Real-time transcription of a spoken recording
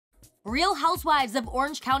Real Housewives of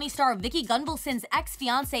Orange County star Vicki Gunvalson's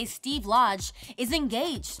ex-fiancé Steve Lodge is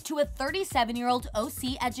engaged to a 37-year-old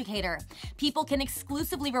OC educator. People can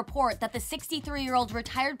exclusively report that the 63-year-old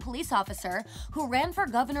retired police officer who ran for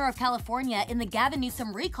governor of California in the Gavin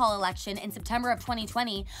Newsom recall election in September of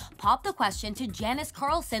 2020 popped the question to Janis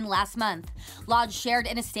Carlson last month. Lodge shared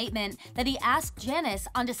in a statement that he asked Janis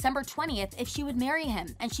on December 20th if she would marry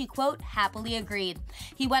him, and she, quote, happily agreed.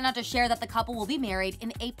 He went on to share that the couple will be married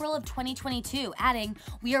in April of 2022, adding,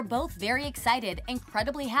 "We are both very excited,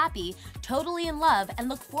 incredibly happy, totally in love, and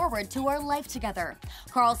look forward to our life together."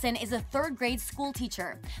 Carlson is a third-grade school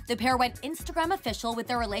teacher. The pair went Instagram official with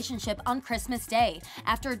their relationship on Christmas Day,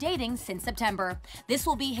 after dating since September. This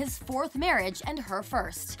will be his fourth marriage and her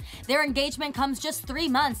first. Their engagement comes just 3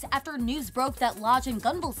 months after news broke that Lodge and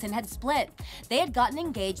Gunvalson had split. They had gotten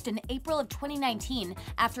engaged in April of 2019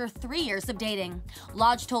 after 3 years of dating.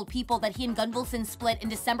 Lodge told People that he and Gunvalson split in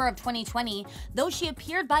December of 2020, though she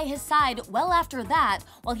appeared by his side well after that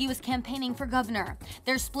while he was campaigning for governor.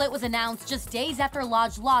 Their split was announced just days after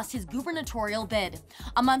Lodge lost his gubernatorial bid.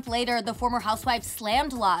 A month later, the former housewife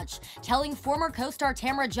slammed Lodge, telling former co-star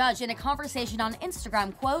Tamra Judge in a conversation on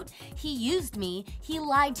Instagram, quote, "He used me, he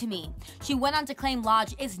lied to me." She went on to claim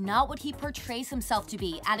Lodge is not what he portrays himself to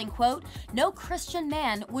be, adding, quote, "No Christian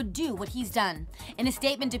man would do what he's done." In a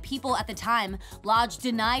statement to People at the time, Lodge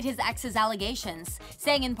denied his ex's allegations,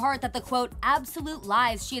 saying in part that the, quote, "absolute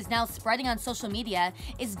lies she is now spreading on social media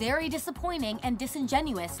is very disappointing and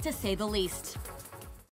disingenuous, to say the least."